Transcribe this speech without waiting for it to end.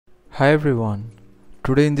Hi everyone,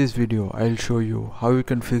 today in this video I'll show you how you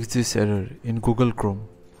can fix this error in Google Chrome.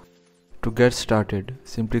 To get started,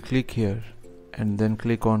 simply click here and then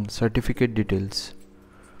click on Certificate Details.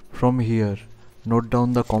 From here, note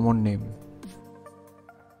down the common name.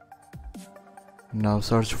 Now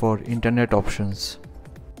search for Internet Options.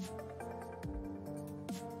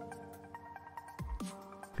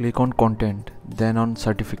 Click on Content, then on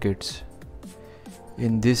Certificates.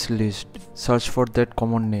 In this list, search for that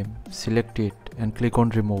common name, select it and click on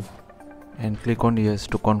Remove and click on Yes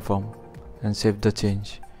to confirm and save the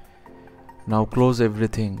change. Now close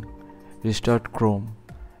everything, restart Chrome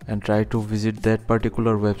and try to visit that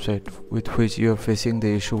particular website with which you are facing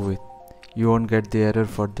the issue with. You won't get the error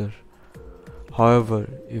further. However,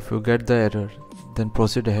 if you get the error, then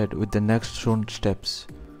proceed ahead with the next shown steps.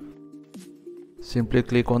 Simply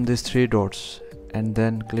click on these three dots and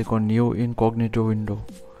then click on New Incognito window.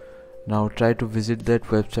 Now try to visit that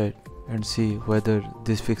website and see whether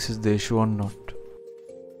this fixes the issue or not.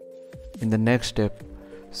 In the next step,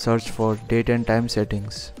 search for date and time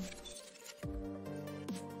settings.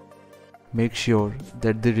 Make sure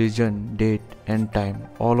that the region, date and time,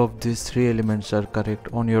 all of these three elements are correct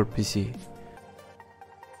on your PC.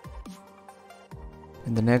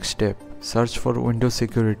 In the next step, search for Windows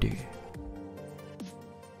Security.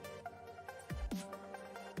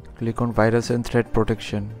 Click on Virus and Threat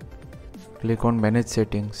Protection. Click on Manage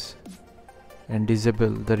Settings and disable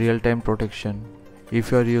the real-time protection.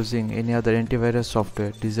 If you are using any other antivirus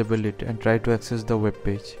software, disable it and try to access the web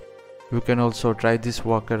page. You can also try these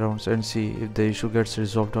workarounds and see if the issue gets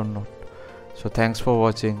resolved or not. So thanks for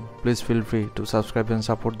watching. Please feel free to subscribe and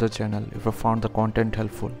support the channel if you found the content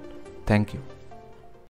helpful. Thank you.